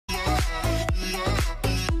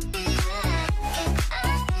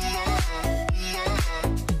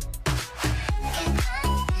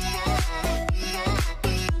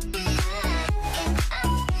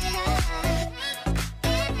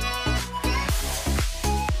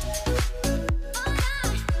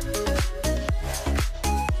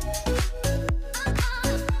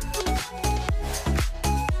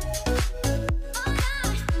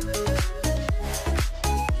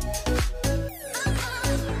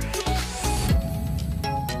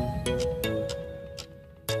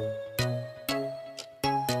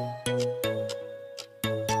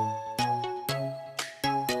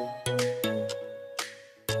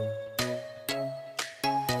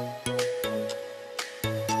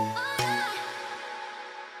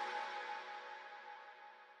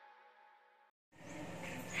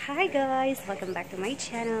Hi guys! Welcome back to my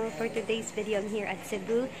channel. For today's video, I'm here at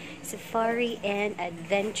Cebu Safari and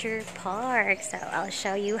Adventure Park. So I'll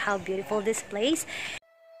show you how beautiful this place.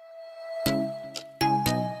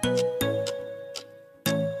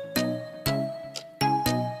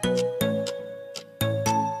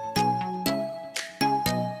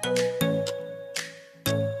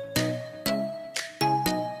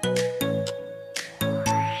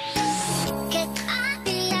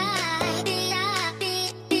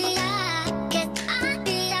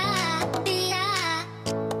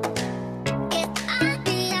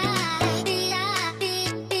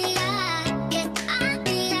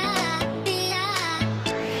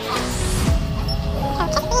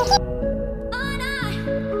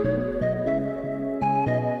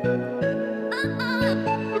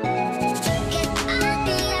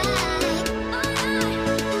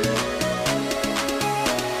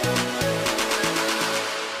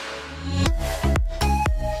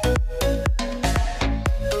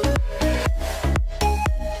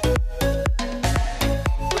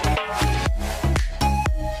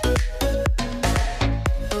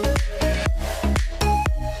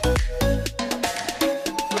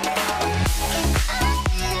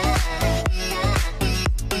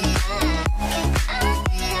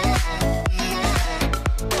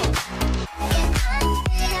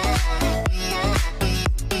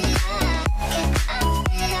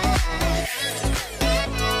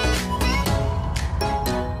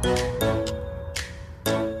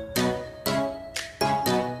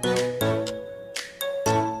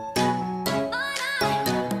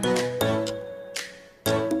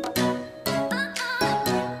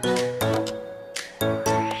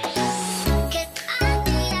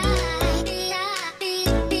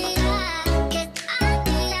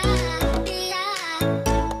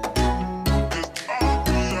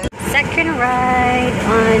 Second ride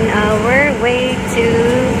on our way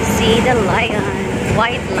to see the lion,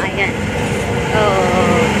 white lion.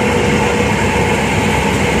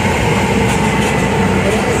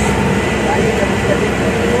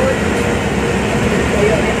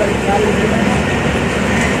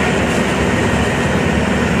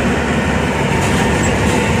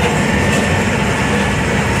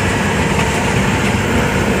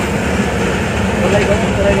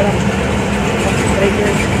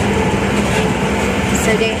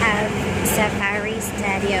 So they have Safari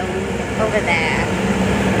Stadium over there.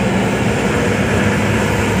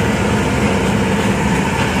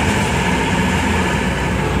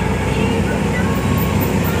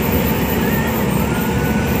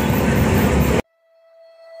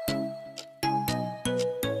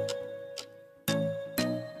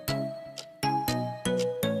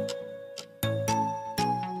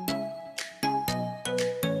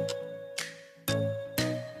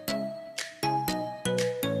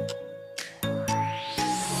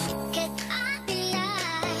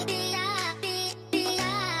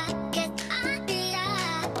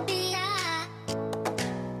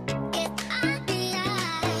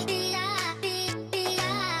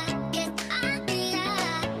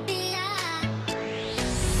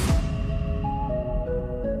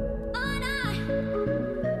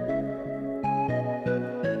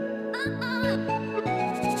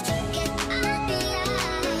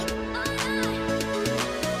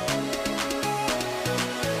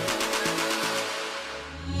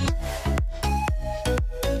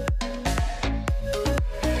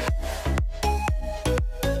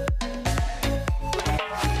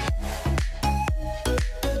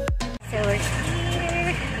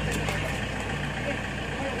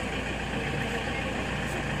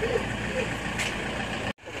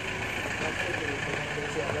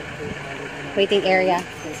 Waiting area.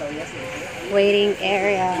 Waiting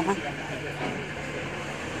area.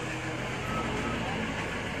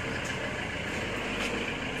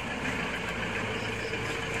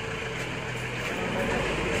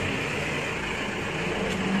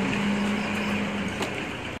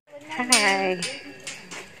 Hi.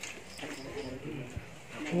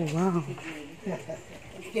 Oh, wow.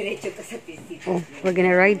 Oh, we're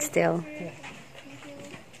gonna ride still. Yeah.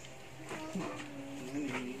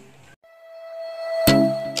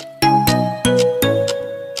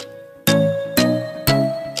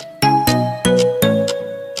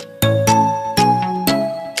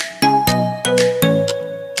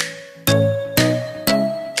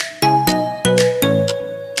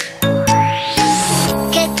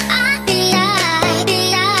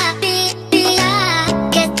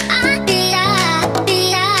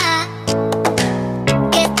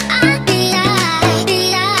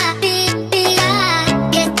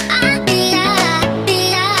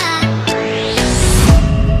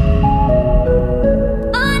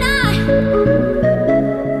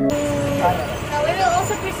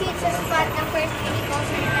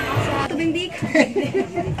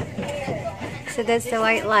 that's the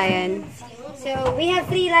white lion. So, we have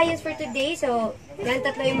 3 lions for today. So, yan,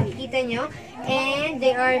 tatlo yung makikita nyo. And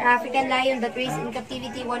they are African lion but raised in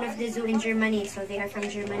captivity, one of the zoo in Germany. So, they are from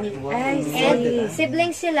Germany. I see. And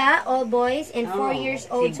siblings sila, all boys, and 4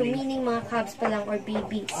 years old. So, meaning mga cubs pa lang or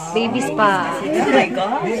babies. Babies pa. Oh my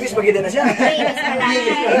God. Babies pagkita na siya. Babies pa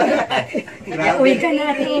lang. Uwi ka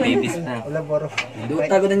na rin. Babies na. Wala boro.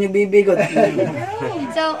 Duta ko na yung baby ko.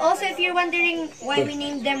 So, also, if you're wondering why we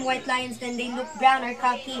named them white lions, then they look brown or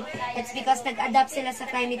khaki, it's because nag-adapt sila sa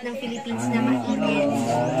climate ng Philippines na mainit.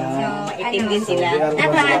 So, Itim din sila.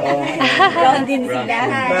 Brown din sila.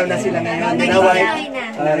 Brown na sila ngayon. Pinoy na.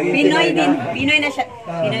 Pinoy din. Pinoy na siya.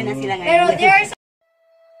 Pinoy na sila Pero ngayon. there are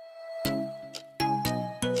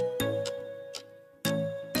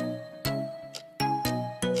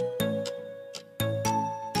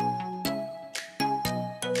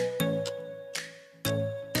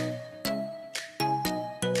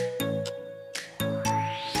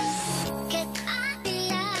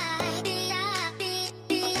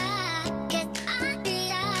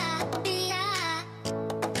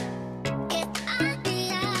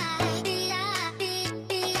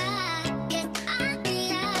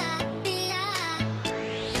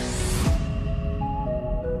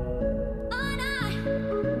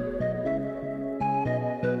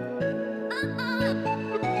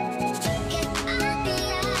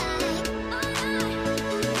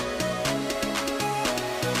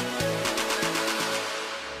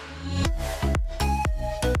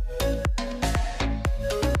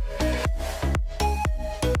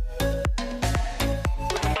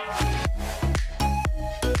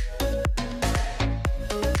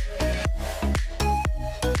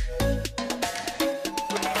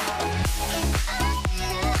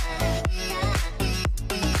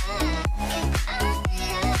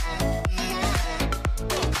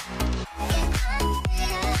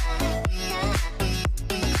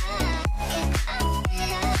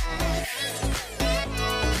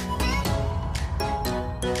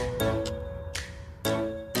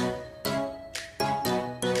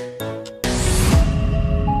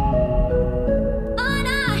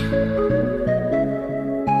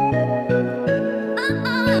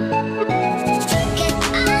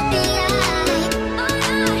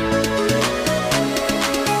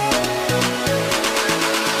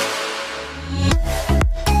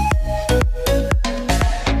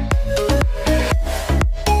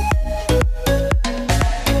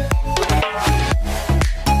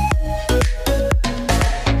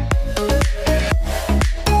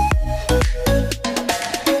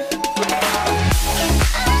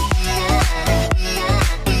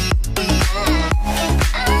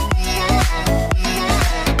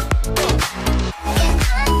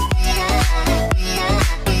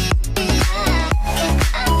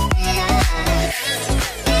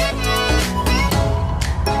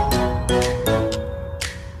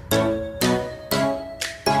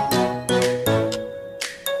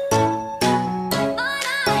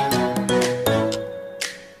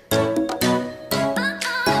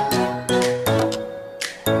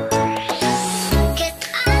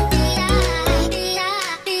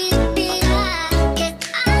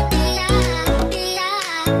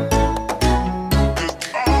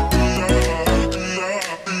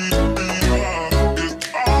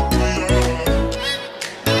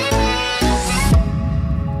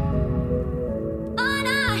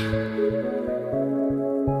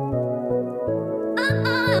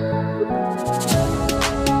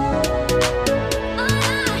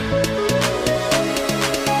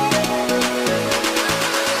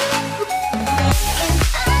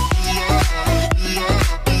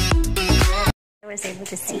was able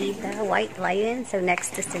to see the white lion. So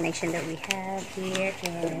next destination that we have here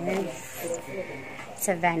is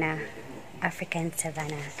Savannah, African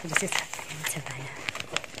Savannah. This is African Savannah.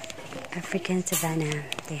 African Savannah.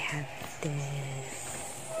 They have this.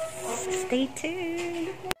 Stay tuned.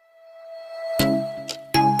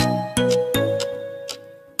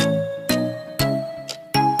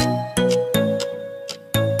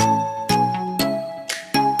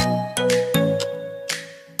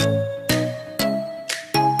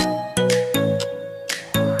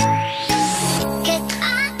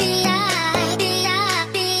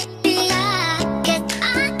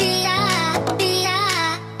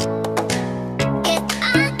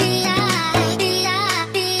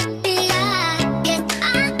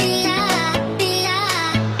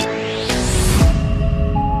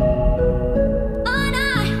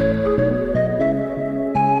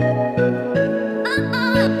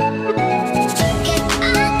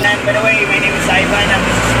 By the way, my name is Ivan and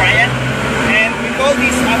this is Ryan. And we call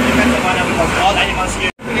this African Savannah because all animals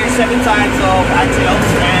here. Here's 7 types of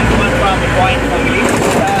antelopes and 1 from the point family.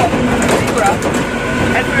 Zebra.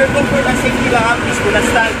 And for your comfort and safety lang, please do not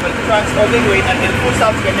stand while the trucks holding wait until full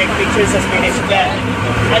stops can take pictures as many as you can.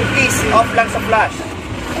 And please, off lang sa flash.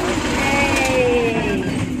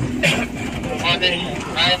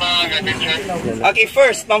 Okay,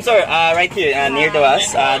 first, ma'am sir, right here, near to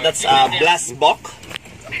us, that's blast bock.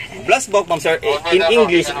 Blast bock, ma'am sir, in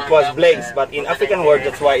English it was blaze, but in African word,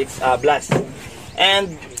 that's why it's blast.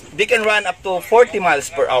 And they can run up to 40 miles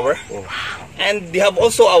per hour. And they have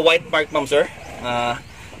also a white mark, ma'am sir,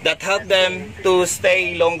 that help them to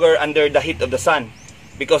stay longer under the heat of the sun.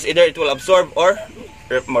 Because either it will absorb or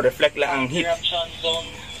reflect lang ang heat.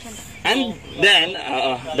 And then,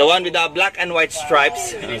 the one with the black and white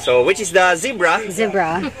stripes, so which is the zebra.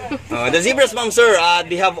 Zebra. The zebras, ma'am sir,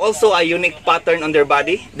 they have also a unique pattern on their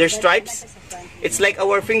body. Their stripes, it's like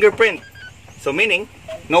our fingerprint. So meaning,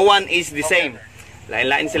 no one is the same.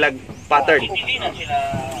 Lain-lain sila pattern.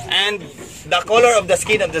 And the color of the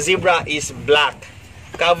skin of the zebra is black,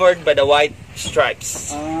 covered by the white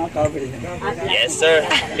stripes. Yes, sir.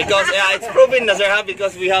 Because it's proven na sir,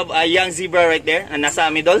 because we have a young zebra right there, and nasa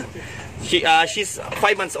middle. She's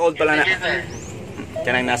 5 months old pala na.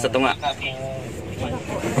 Kanang nasa tunga.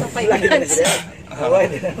 5 months.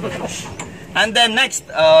 And then next,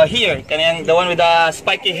 here, kanang the one with the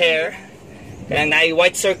spiky hair, and a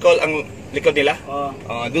white circle ang likod nila.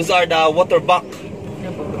 Those are the water buck.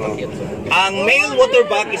 Ang male water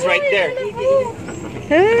buck is right there.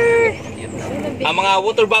 Ang mga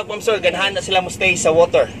water buck, ma'am sir, ganahan na sila mo stay sa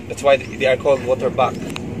water. That's why they are called water buck.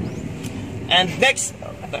 And next,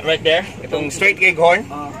 right there, itong straight leghorn.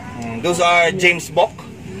 Those are James buck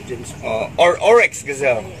or oryx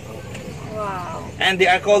gazelle. Wow. And they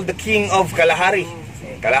are called the king of Kalahari.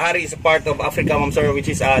 Kalahari is a part of Africa, ma'am sir, which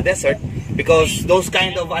is a desert. Because those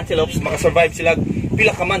kind of antelopes, makasurvive sila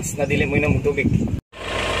pila ka months na dili mo inom ng tubig.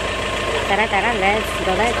 Tara, let's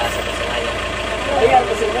go.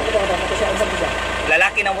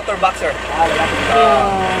 Lalaki ng water buck, sir. Lalaki.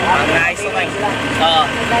 Ang nice sungay.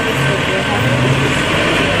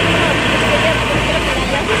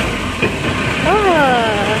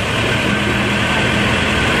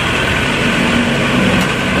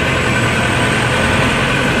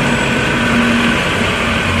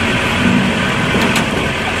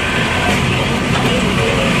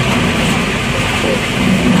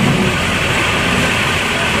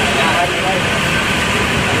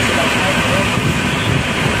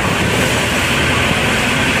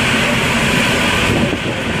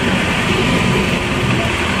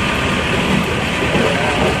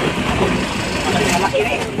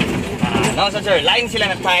 No, so sir, lain sila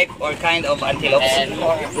na type or kind of antelopes.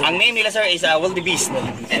 Ang name nila sir is wildebeest.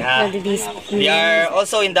 Wildebeest. They are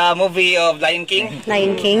also in the movie of Lion King.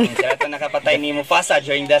 Lion King. Sila ito nakapatay ni Mufasa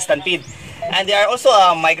during the stampede. And they are also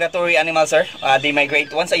a migratory animal, sir. They migrate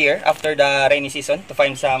once a year after the rainy season to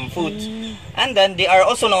find some food. And then they are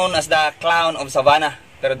also known as the clown of savannah.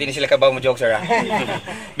 Pero di na sila kabaw mo joke, sir.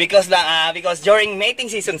 Because during mating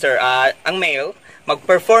season, sir, ang male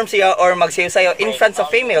mag-perform siya or magsayo-sayo in front sa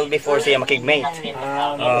female before siya makig-mate.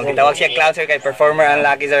 Gitawag siya clown, sir, kay performer ang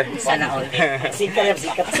laki, sir. Sana all. Sikat.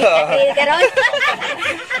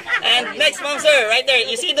 And next, ma'am, sir, right there,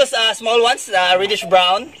 you see those small ones, reddish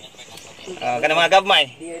brown? Kanang mga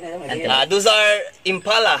gabmay. Those are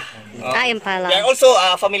impala. Impala. They are also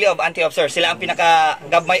a family of antelopes, sir. Sila ang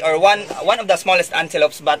pinaka-gabmay or one of the smallest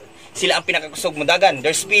antelopes, but sila ang pinakakusog mo dagan.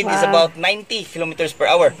 Their speed is about 90 kilometers per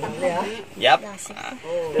hour. Yep.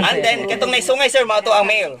 And then, katong naisungay, sir, mga ito ang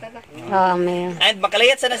male. Oh, male. And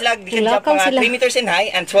makalayat sana sila, mga 3 meters in high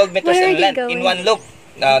and 12 meters in length in one loop.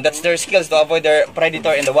 That's their skills to avoid their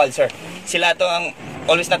predator in the wild, sir. Sila to ang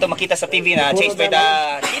always na to makita sa TV na chased by the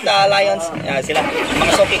cheetah, lions. Sila,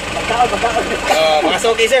 mga soki. Mga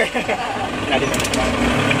soki, sir.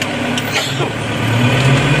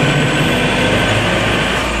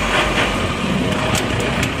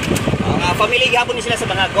 Family gapon ni sila sa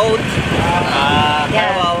mga goat,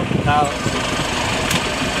 carabao, cow.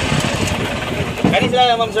 Kani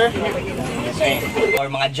sila, ma'am, sir? Or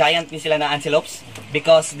mga giant ni sila na antelopes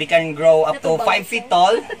because they can grow up to 5 feet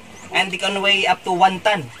tall and they can weigh up to 1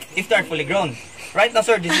 ton if they are fully grown. Right now,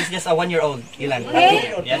 sir, this is just a 1-year-old ilan.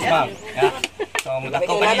 Yes, ma'am. Yeah. So,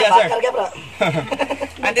 mudako pa nila, sir.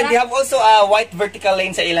 And then they have also a white vertical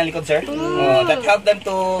lane sa ilang likod, sir. That help them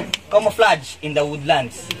to camouflage in the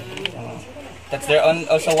woodlands. That's their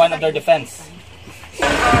also one of their defense.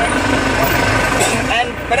 And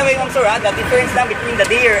by the way, ma'am, sir, the difference lang between the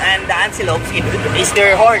deer and the antelopes is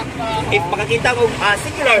their horn. If makakita mo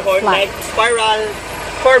singular horn, like spiral,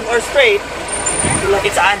 curved, or straight,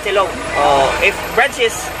 it's an antelope. If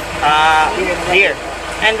branches, deer.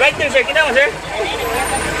 And right there, sir. Kita mo, sir?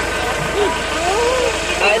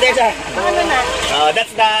 There's a...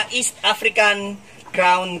 that's the East African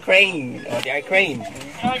crown crane. They are crane.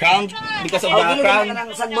 Crown because of the crown.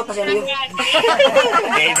 Ano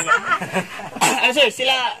sir,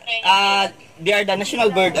 sila they are the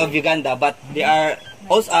national bird of Uganda, but they are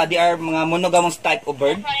also they are mga monogamous type of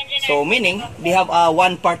bird. So meaning they have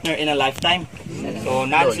one partner in a lifetime. So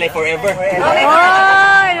not slave forever. Oh,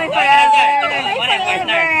 no forever.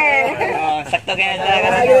 Partner. Sakto kaya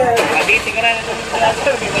talaga. Magiting ka na.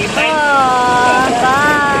 Oh,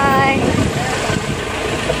 bye.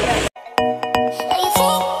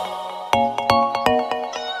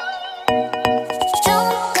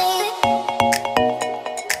 Don't leave.